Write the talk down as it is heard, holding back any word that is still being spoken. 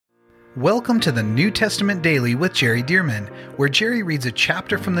Welcome to the New Testament Daily with Jerry Dearman, where Jerry reads a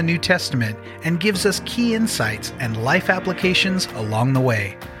chapter from the New Testament and gives us key insights and life applications along the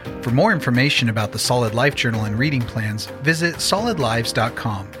way. For more information about the Solid Life Journal and reading plans, visit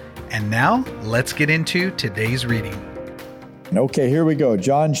solidlives.com. And now, let's get into today's reading. Okay, here we go.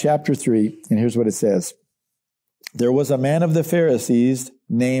 John chapter 3, and here's what it says. There was a man of the Pharisees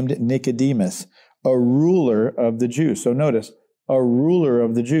named Nicodemus, a ruler of the Jews. So notice, a ruler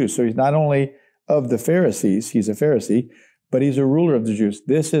of the Jews. So he's not only of the Pharisees, he's a Pharisee, but he's a ruler of the Jews.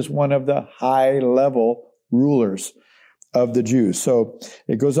 This is one of the high-level rulers of the Jews. So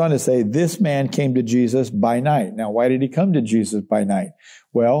it goes on to say, this man came to Jesus by night. Now, why did he come to Jesus by night?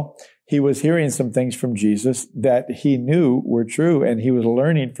 Well, he was hearing some things from Jesus that he knew were true, and he was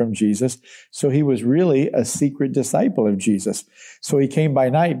learning from Jesus. So he was really a secret disciple of Jesus. So he came by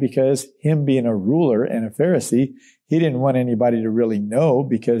night because him being a ruler and a Pharisee, he didn't want anybody to really know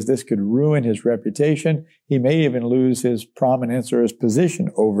because this could ruin his reputation. He may even lose his prominence or his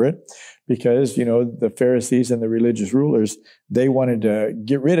position over it because, the Pharisees and the religious rulers, they wanted to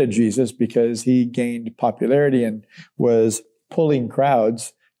get rid of Jesus because he gained popularity and was pulling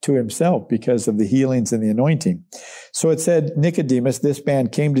crowds to himself because of the healings and the anointing. So it said, Nicodemus, this man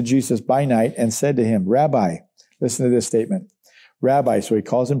came to Jesus by night and said to him, Rabbi, listen to this statement. Rabbi, so he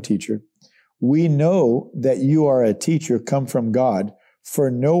calls him teacher. We know that you are a teacher come from God, for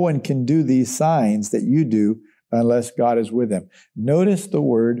no one can do these signs that you do unless God is with him. Notice the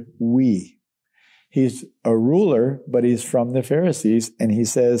word we. He's a ruler, but he's from the Pharisees, and he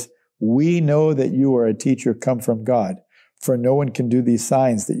says, we know that you are a teacher come from God, for no one can do these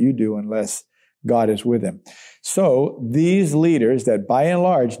signs that you do unless God is with him. So these leaders that by and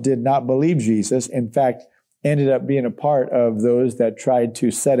large did not believe Jesus, in fact, ended up being a part of those that tried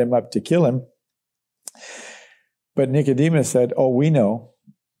to set him up to kill him. But Nicodemus said, we know.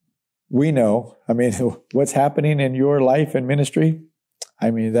 I mean, what's happening in your life and ministry? I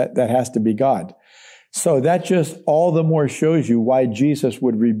mean, that has to be God. So that just all the more shows you why Jesus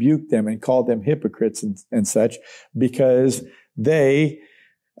would rebuke them and call them hypocrites and such, because they,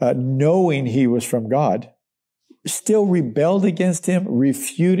 knowing he was from God, still rebelled against him,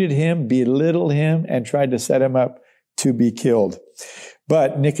 refuted him, belittled him, and tried to set him up to be killed.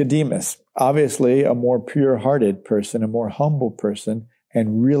 But Nicodemus, obviously a more pure-hearted person, a more humble person,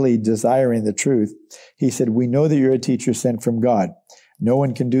 and really desiring the truth, he said, we know that you're a teacher sent from God. No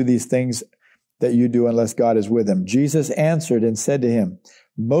one can do these things that you do unless God is with him. Jesus answered and said to him,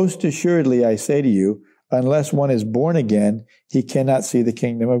 most assuredly I say to you, unless one is born again, he cannot see the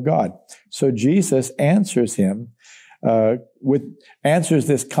kingdom of God. So Jesus answers him, answers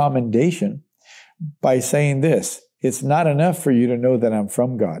this commendation by saying this, it's not enough for you to know that I'm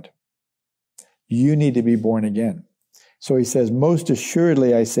from God. You need to be born again. So he says, most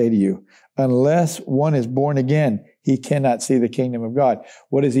assuredly I say to you, unless one is born again, he cannot see the kingdom of God.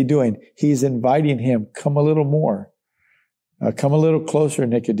 What is he doing? He's inviting him, come a little more. Come a little closer,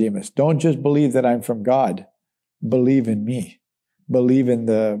 Nicodemus. Don't just believe that I'm from God. Believe in me. Believe in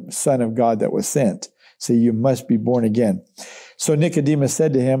the Son of God that was sent. So you must be born again. So Nicodemus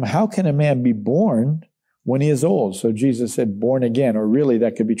said to him, how can a man be born when he is old? So Jesus said, born again, or really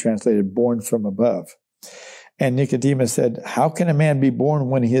that could be translated, born from above. And Nicodemus said, how can a man be born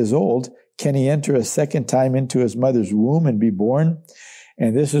when he is old? Can he enter a second time into his mother's womb and be born?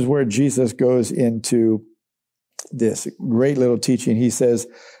 And this is where Jesus goes into this great little teaching. He says,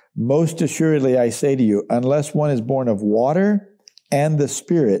 most assuredly I say to you, unless one is born of water and the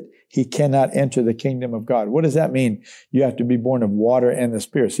Spirit, he cannot enter the kingdom of God. What does that mean? You have to be born of water and the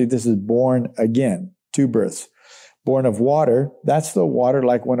Spirit. See, this is born again, two births. Born of water, that's the water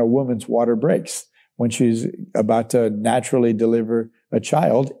like when a woman's water breaks, when she's about to naturally deliver a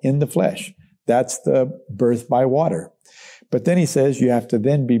child in the flesh. That's the birth by water. But then he says you have to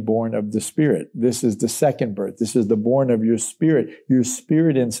then be born of the Spirit. This is the second birth. This is the born of your spirit. Your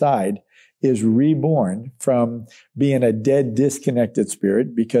spirit inside is reborn from being a dead, disconnected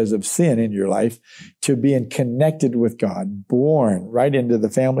spirit because of sin in your life to being connected with God, born right into the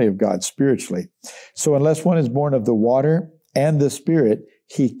family of God spiritually. So unless one is born of the water and the Spirit,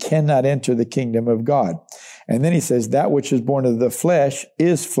 he cannot enter the kingdom of God. And then he says, that which is born of the flesh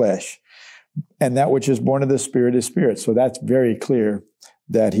is flesh, and that which is born of the Spirit is spirit. So that's very clear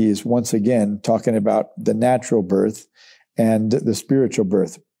that he is once again talking about the natural birth and the spiritual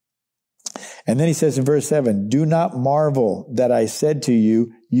birth. And then he says in verse 7, do not marvel that I said to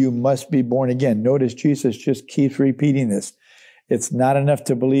you, you must be born again. Notice Jesus just keeps repeating this. It's not enough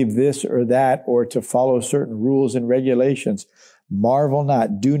to believe this or that or to follow certain rules and regulations. Marvel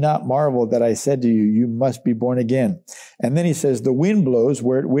not. Do not marvel that I said to you, you must be born again. And then he says, the wind blows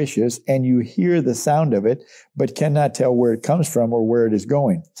where it wishes, and you hear the sound of it, but cannot tell where it comes from or where it is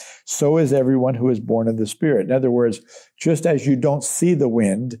going. So is everyone who is born of the Spirit. In other words, just as you don't see the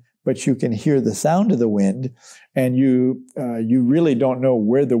wind, but you can hear the sound of the wind, and you really don't know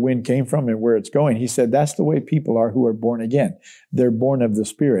where the wind came from and where it's going. He said that's the way people are who are born again. They're born of the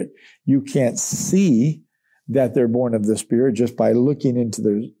Spirit. You can't see that they're born of the Spirit just by looking into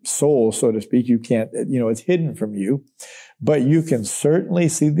their soul, so to speak. You can't, it's hidden from you, but you can certainly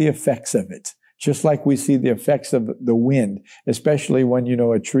see the effects of it. Just like we see the effects of the wind, especially when,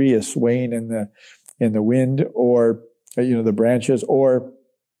 a tree is swaying in the wind, or, the branches, or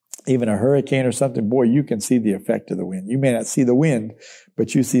even a hurricane or something. Boy, you can see the effect of the wind. You may not see the wind,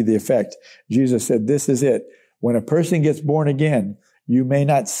 but you see the effect. Jesus said, this is it. When a person gets born again, you may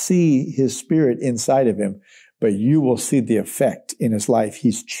not see his spirit inside of him, but you will see the effect in his life.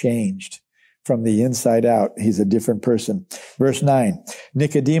 He's changed from the inside out. He's a different person. Verse 9,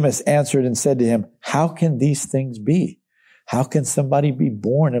 Nicodemus answered and said to him, how can these things be? How can somebody be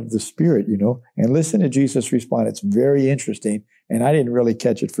born of the Spirit, And listen to Jesus' response. It's very interesting, and I didn't really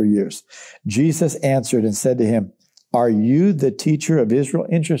catch it for years. Jesus answered and said to him, are you the teacher of Israel?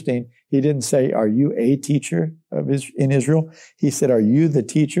 Interesting. He didn't say, are you a teacher in Israel? He said, are you the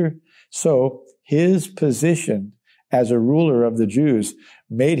teacher? So his position as a ruler of the Jews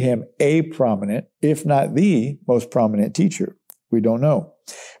made him a prominent, if not the most prominent teacher. We don't know.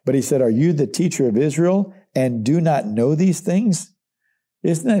 But he said, are you the teacher of Israel and do not know these things?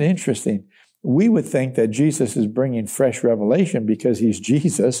 Isn't that interesting? We would think that Jesus is bringing fresh revelation because he's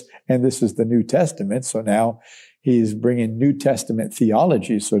Jesus, and this is the New Testament. So now he's bringing New Testament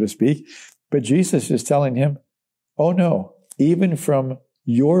theology, so to speak. But Jesus is telling him, oh no, even from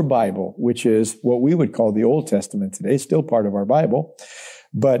your Bible, which is what we would call the Old Testament today, still part of our Bible.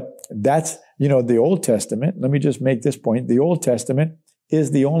 But that's, the Old Testament. Let me just make this point. The Old Testament is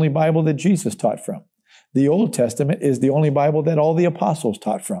the only Bible that Jesus taught from. The Old Testament is the only Bible that all the apostles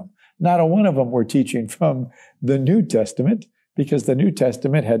taught from. Not a one of them were teaching from the New Testament, because the New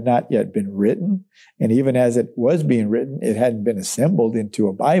Testament had not yet been written. And even as it was being written, it hadn't been assembled into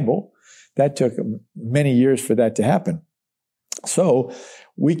a Bible. That took many years for that to happen. So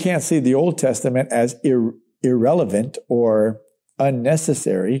we can't see the Old Testament as irrelevant or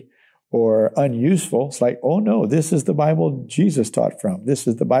unnecessary or unuseful. It's like, oh no, this is the Bible Jesus taught from. This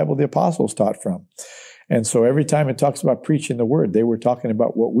is the Bible the apostles taught from. And so every time it talks about preaching the word, they were talking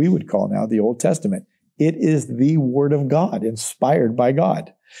about what we would call now the Old Testament. It is the Word of God, inspired by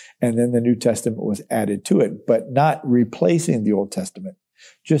God. And then the New Testament was added to it, but not replacing the Old Testament,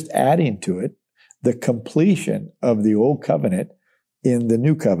 just adding to it the completion of the Old Covenant in the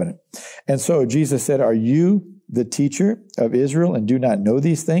New Covenant. And so Jesus said, are you the teacher of Israel and do not know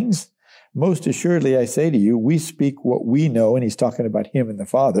these things? Most assuredly, I say to you, we speak what we know, and he's talking about him and the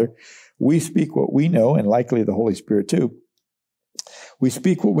Father. We speak what we know, and likely the Holy Spirit too. We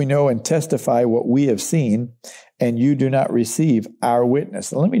speak what we know and testify what we have seen, and you do not receive our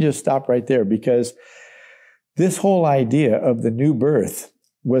witness. Now, let me just stop right there, because this whole idea of the new birth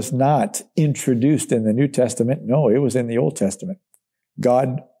was not introduced in the New Testament. No, it was in the Old Testament.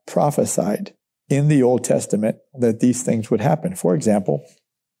 God prophesied in the Old Testament that these things would happen. For example,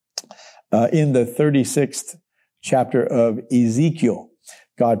 in the 36th chapter of Ezekiel,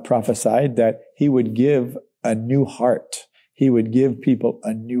 God prophesied that he would give a new heart. He would give people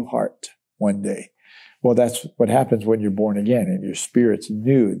a new heart one day. Well, that's what happens when you're born again and your spirit's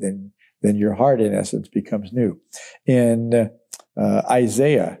new. Then your heart, in essence, becomes new. In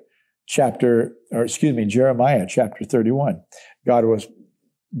Jeremiah chapter 31, God was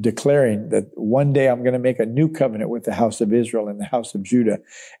declaring that one day I'm going to make a new covenant with the house of Israel and the house of Judah.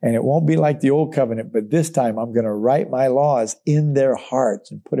 And it won't be like the old covenant, but this time I'm going to write my laws in their hearts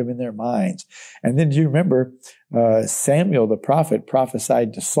and put them in their minds. And then do you remember Samuel the prophet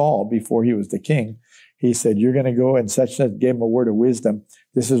prophesied to Saul before he was the king? He said, you're going to go and such, gave him a word of wisdom.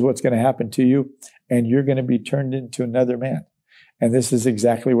 This is what's going to happen to you. And you're going to be turned into another man. And this is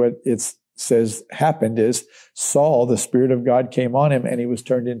exactly what it says happened is Saul, the Spirit of God came on him and he was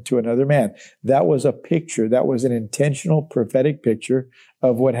turned into another man. That was a picture. That was an intentional prophetic picture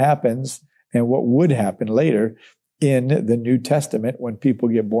of what happens and what would happen later in the New Testament when people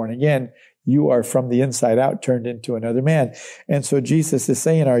get born again. You are from the inside out turned into another man. And so Jesus is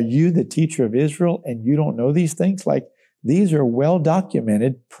saying, are you the teacher of Israel and you don't know these things? Like, these are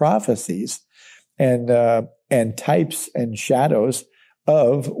well-documented prophecies and types and shadows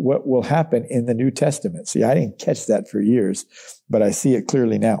of what will happen in the New Testament. See, I didn't catch that for years, but I see it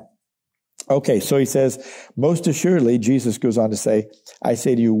clearly now. Okay, so he says, most assuredly, Jesus goes on to say, I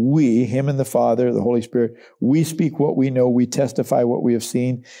say to you, we, him and the Father, the Holy Spirit, we speak what we know, we testify what we have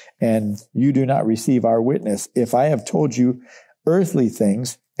seen, and you do not receive our witness. If I have told you earthly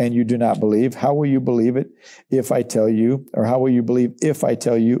things and you do not believe, how will you believe it if I tell you, or how will you believe if I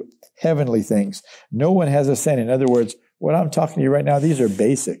tell you heavenly things? No one has ascended. In other words, what I'm talking to you right now, these are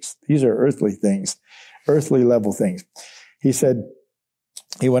basics. These are earthly things, earthly level things.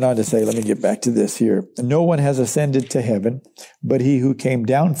 He went on to say, let me get back to this here. No one has ascended to heaven, but he who came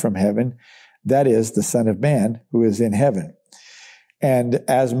down from heaven, that is the Son of Man who is in heaven. And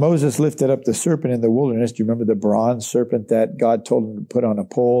as Moses lifted up the serpent in the wilderness, do you remember the bronze serpent that God told him to put on a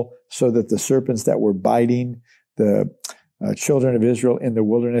pole so that the serpents that were biting the children of Israel in the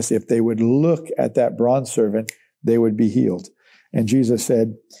wilderness, if they would look at that bronze serpent, they would be healed. And Jesus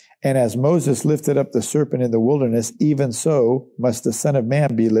said, and as Moses lifted up the serpent in the wilderness, even so must the Son of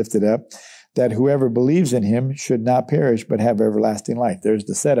Man be lifted up, that whoever believes in him should not perish, but have everlasting life. There's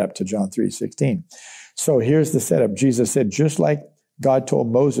the setup to John 3:16. So here's the setup. Jesus said, just like God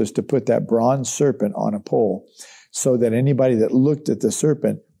told Moses to put that bronze serpent on a pole so that anybody that looked at the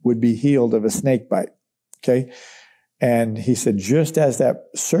serpent would be healed of a snake bite. Okay? And he said, just as that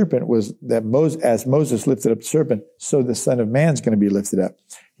serpent was, as Moses lifted up the serpent, so the Son of Man's going to be lifted up.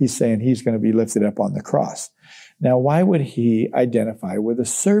 He's saying he's going to be lifted up on the cross. Now, why would he identify with a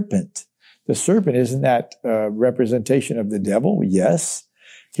serpent? The serpent, isn't that a representation of the devil? Yes.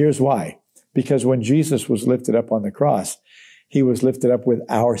 Here's why. Because when Jesus was lifted up on the cross, he was lifted up with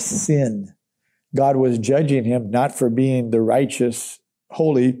our sin. God was judging him not for being the righteous,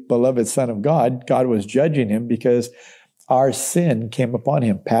 holy, beloved Son of God. God was judging him because our sin came upon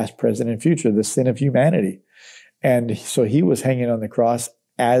him, past, present, and future, the sin of humanity. And so he was hanging on the cross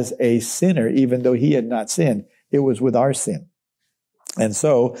as a sinner, even though he had not sinned. It was with our sin. And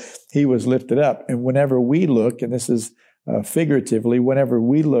so he was lifted up. And whenever we look, and this is figuratively, whenever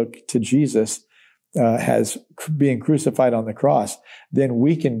we look to Jesus as being crucified on the cross, then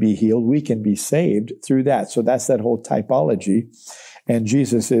we can be healed, we can be saved through that. So that's that whole typology. And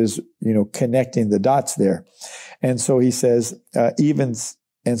Jesus is, connecting the dots there. And so he says,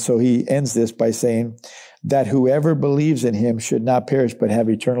 and so he ends this by saying that whoever believes in him should not perish, but have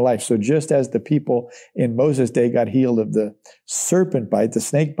eternal life. So just as the people in Moses' day got healed of the serpent bite, the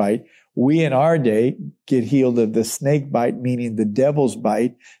snake bite, we in our day get healed of the snake bite, meaning the devil's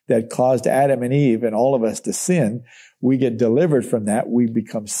bite that caused Adam and Eve and all of us to sin. We get delivered from that. We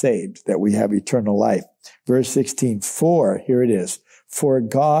become saved, that we have eternal life. Verse 16, here it is. For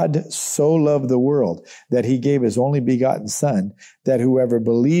God so loved the world that he gave his only begotten Son, that whoever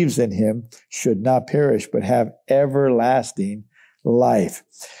believes in him should not perish, but have everlasting life.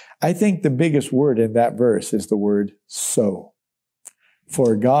 I think the biggest word in that verse is the word so.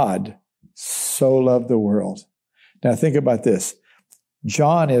 For God so loved the world. Now think about this.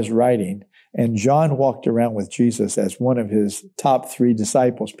 John is writing, and John walked around with Jesus as one of his top 3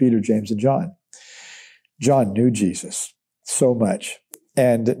 disciples, Peter, James, and John. John knew Jesus so much.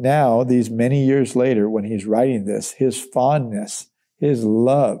 And now, these many years later, when he's writing this, his fondness, his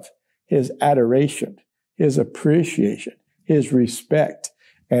love, his adoration, his appreciation, his respect,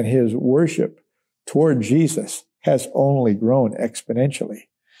 and his worship toward Jesus has only grown exponentially.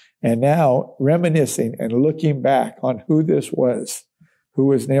 And now, reminiscing and looking back on who this was, who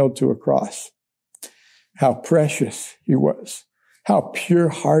was nailed to a cross, how precious he was, how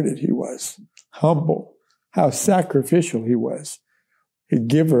pure-hearted he was, humble, how sacrificial he was, a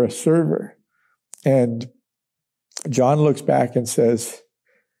giver, a server. And John looks back and says,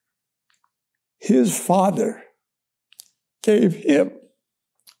 his Father gave him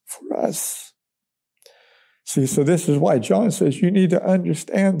for us. See, so this is why John says you need to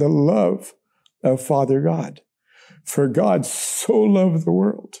understand the love of Father God. For God so loved the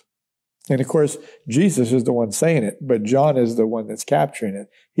world. And of course, Jesus is the one saying it, but John is the one that's capturing it.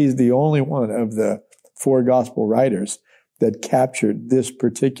 He's the only one of the 4 gospel writers that captured this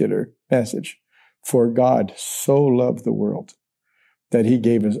particular message. For God so loved the world that he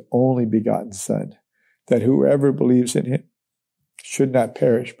gave his only begotten Son, that whoever believes in him should not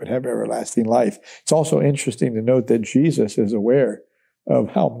perish, but have everlasting life. It's also interesting to note that Jesus is aware of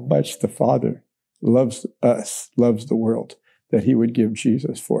how much the Father loves us, loves the world, that he would give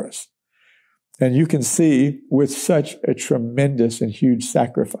Jesus for us. And you can see with such a tremendous and huge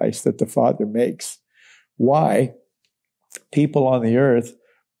sacrifice that the Father makes, why people on the earth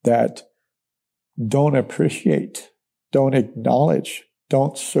that don't appreciate, don't acknowledge,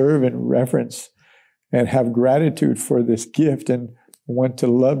 don't serve in reverence, and have gratitude for this gift and want to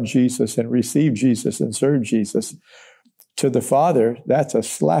love Jesus and receive Jesus and serve Jesus, To the Father, that's a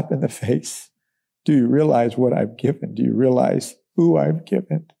slap in the face. Do you realize what I've given? Do you realize who I've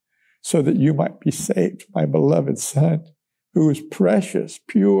given? So that you might be saved, my beloved Son, who is precious,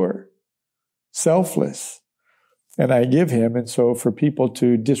 pure, selfless. And I give him, and so for people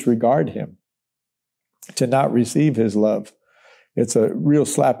to disregard him, to not receive his love, it's a real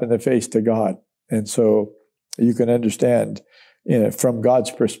slap in the face to God. And so you can understand, from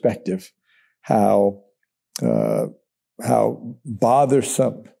God's perspective, how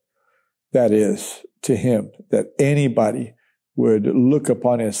bothersome that is to him, that anybody would look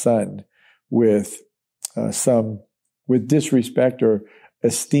upon his Son with disrespect or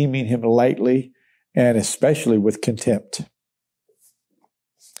esteeming him lightly, and especially with contempt.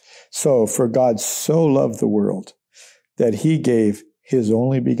 So, for God so loved the world that he gave his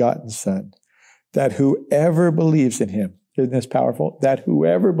only begotten Son, that whoever believes in him, isn't this powerful? That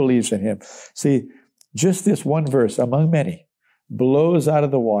whoever believes in him. See, just this one verse among many blows out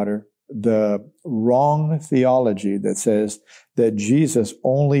of the water the wrong theology that says that Jesus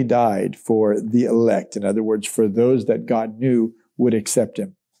only died for the elect. In other words, for those that God knew would accept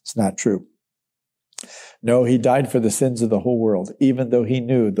him. It's not true. No, he died for the sins of the whole world, even though he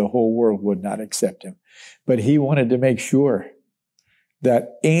knew the whole world would not accept him. But he wanted to make sure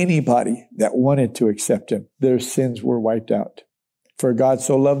that anybody that wanted to accept him, their sins were wiped out. For God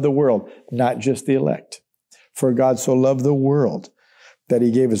so loved the world, not just the elect. For God so loved the world that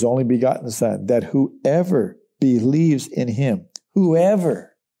he gave his only begotten Son, that whoever believes in him,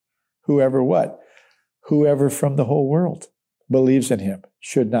 whoever what? Whoever from the whole world believes in him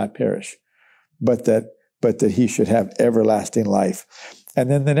should not perish, but that he should have everlasting life.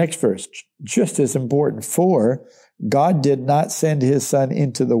 And then the next verse, just as important, for God did not send his Son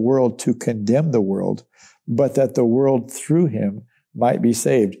into the world to condemn the world, but that the world through him might be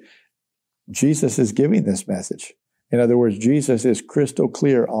saved. Jesus is giving this message. In other words, Jesus is crystal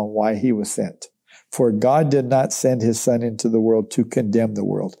clear on why he was sent. For God did not send his Son into the world to condemn the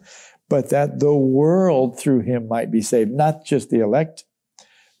world, but that the world through him might be saved. Not just the elect,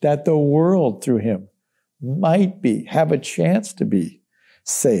 that the world through him might have a chance to be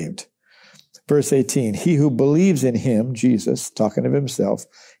saved. Verse 18, he who believes in him, Jesus, talking of himself,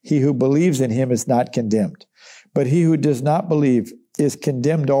 he who believes in him is not condemned. But he who does not believe is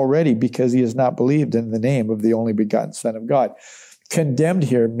condemned already because he has not believed in the name of the only begotten Son of God. Condemned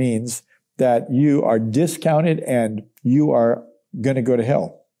here means that you are discounted and you are going to go to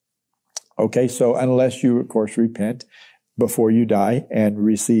hell. Okay, so unless you, of course, repent before you die and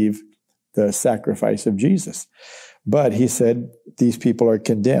receive the sacrifice of Jesus. But he said, these people are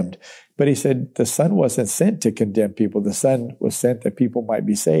condemned. But he said, the Son wasn't sent to condemn people. The Son was sent that people might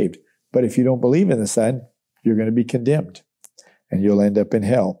be saved. But if you don't believe in the Son, you're going to be condemned. And you'll end up in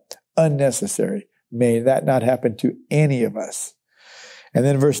hell. Unnecessary. May that not happen to any of us. And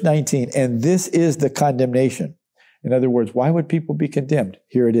then verse 19, and this is the condemnation. In other words, why would people be condemned?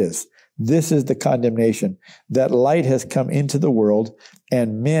 Here it is. This is the condemnation, that light has come into the world,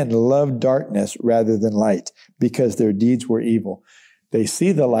 and men love darkness rather than light, because their deeds were evil. They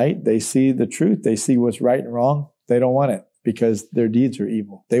see the light, they see the truth, they see what's right and wrong. They don't want it because their deeds are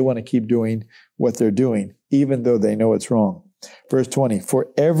evil. They want to keep doing what they're doing, even though they know it's wrong. Verse 20, for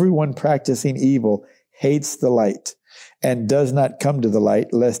everyone practicing evil hates the light and does not come to the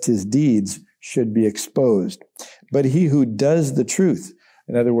light, lest his deeds should be exposed. But he who does the truth,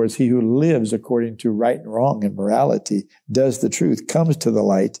 in other words, he who lives according to right and wrong and morality, does the truth, comes to the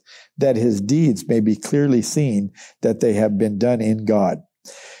light, that his deeds may be clearly seen, that they have been done in God.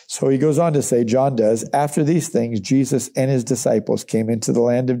 So he goes on to say, John does, after these things, Jesus and his disciples came into the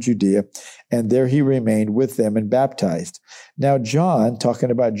land of Judea, and there he remained with them and baptized. Now John,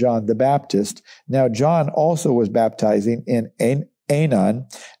 talking about John the Baptist, now John also was baptizing in Aenon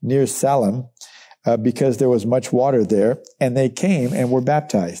near Salim, because there was much water there, and they came and were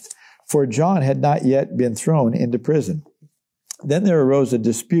baptized. For John had not yet been thrown into prison. Then there arose a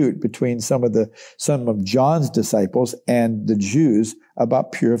dispute between some of John's disciples and the Jews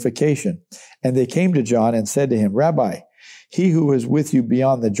about purification. And they came to John and said to him, Rabbi, he who is with you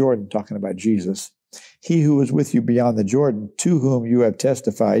beyond the Jordan, talking about Jesus, he who is with you beyond the Jordan, to whom you have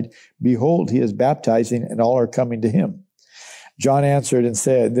testified, behold, he is baptizing, and all are coming to him. John answered and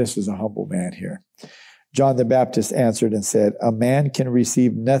said, this is a humble man here. John the Baptist answered and said, a man can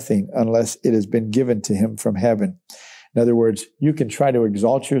receive nothing unless it has been given to him from heaven. In other words, you can try to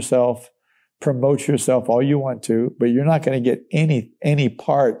exalt yourself, promote yourself all you want to, but you're not going to get any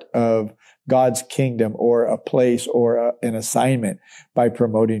part of God's kingdom or a place or an assignment by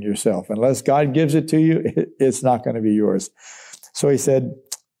promoting yourself. Unless God gives it to you, it's not going to be yours. So he said,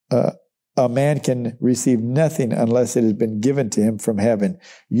 A man can receive nothing unless it has been given to him from heaven.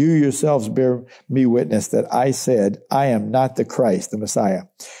 You yourselves bear me witness that I said, I am not the Christ, the Messiah,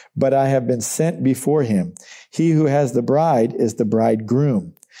 but I have been sent before him. He who has the bride is the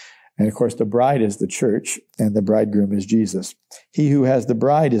bridegroom. And of course, the bride is the church, and the bridegroom is Jesus. He who has the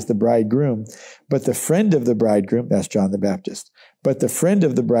bride is the bridegroom, but the friend of the bridegroom, that's John the Baptist, but the friend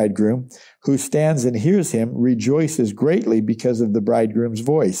of the bridegroom who stands and hears him rejoices greatly because of the bridegroom's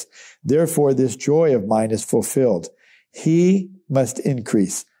voice. Therefore, this joy of mine is fulfilled. He must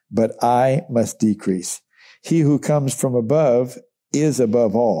increase, but I must decrease. He who comes from above is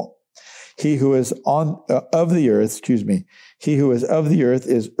above all. He who is of the earth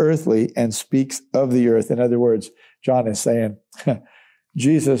is earthly and speaks of the earth. In other words, John is saying,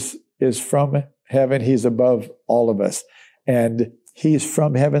 Jesus is from heaven. He's above all of us. And he's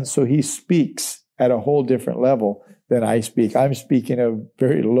from heaven, so he speaks at a whole different level than I speak. I'm speaking of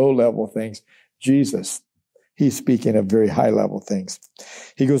very low-level things. Jesus, he's speaking of very high-level things.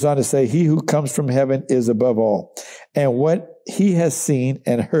 He goes on to say, he who comes from heaven is above all. And what he has seen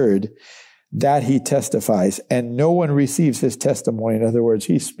and heard, that he testifies, and no one receives his testimony. In other words,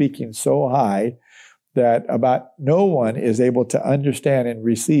 he's speaking so high that about no one is able to understand and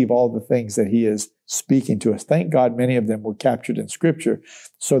receive all the things that he is speaking to us. Thank God many of them were captured in Scripture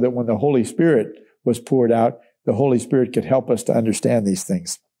so that when the Holy Spirit was poured out, the Holy Spirit could help us to understand these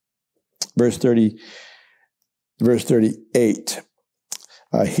things. Verse 38,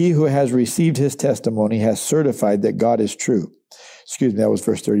 he who has received his testimony has certified that God is true. Excuse me, that was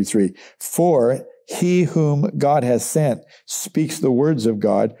verse 33. For he whom God has sent speaks the words of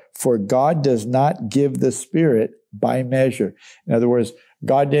God, for God does not give the Spirit by measure. In other words,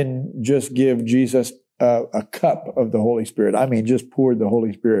 God didn't just give Jesus a cup of the Holy Spirit. I mean, just poured the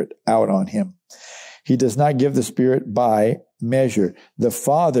Holy Spirit out on him. He does not give the Spirit by measure. The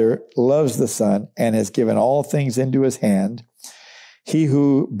Father loves the Son and has given all things into his hand. He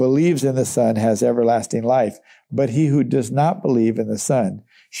who believes in the Son has everlasting life, but he who does not believe in the Son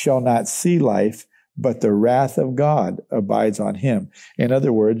shall not see life, but the wrath of God abides on him. In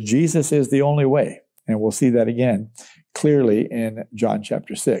other words, Jesus is the only way. And we'll see that again clearly in John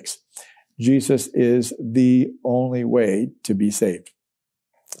chapter 6. Jesus is the only way to be saved.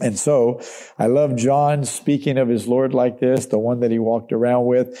 And so I love John speaking of his Lord like this, the one that he walked around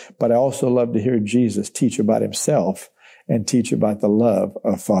with, but I also love to hear Jesus teach about himself and teach about the love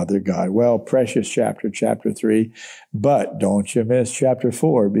of Father God. Well, precious chapter 3, but don't you miss chapter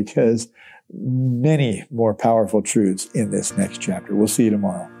 4, because many more powerful truths in this next chapter. We'll see you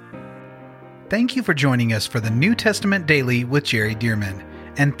tomorrow. Thank you for joining us for the New Testament Daily with Jerry Dirmann.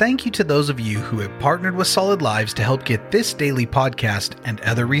 And thank you to those of you who have partnered with Solid Lives to help get this daily podcast and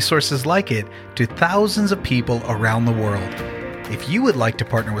other resources like it to thousands of people around the world. If you would like to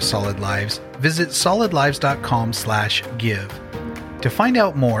partner with Solid Lives, visit solidlives.com/give. To find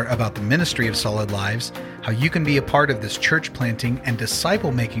out more about the ministry of Solid Lives, how you can be a part of this church planting and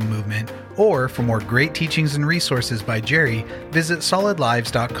disciple-making movement, or for more great teachings and resources by Jerry, visit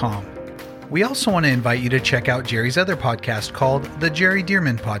solidlives.com. We also want to invite you to check out Jerry's other podcast called The Jerry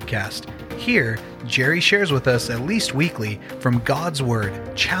Dirmann Podcast. Here, Jerry shares with us at least weekly from God's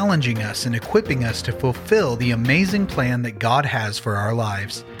Word, challenging us and equipping us to fulfill the amazing plan that God has for our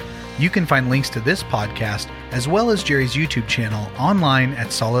lives. You can find links to this podcast as well as Jerry's YouTube channel online at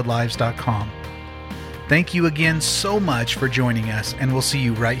solidlives.com. Thank you again so much for joining us, and we'll see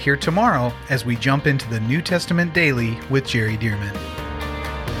you right here tomorrow as we jump into the New Testament Daily with Jerry Dirmann.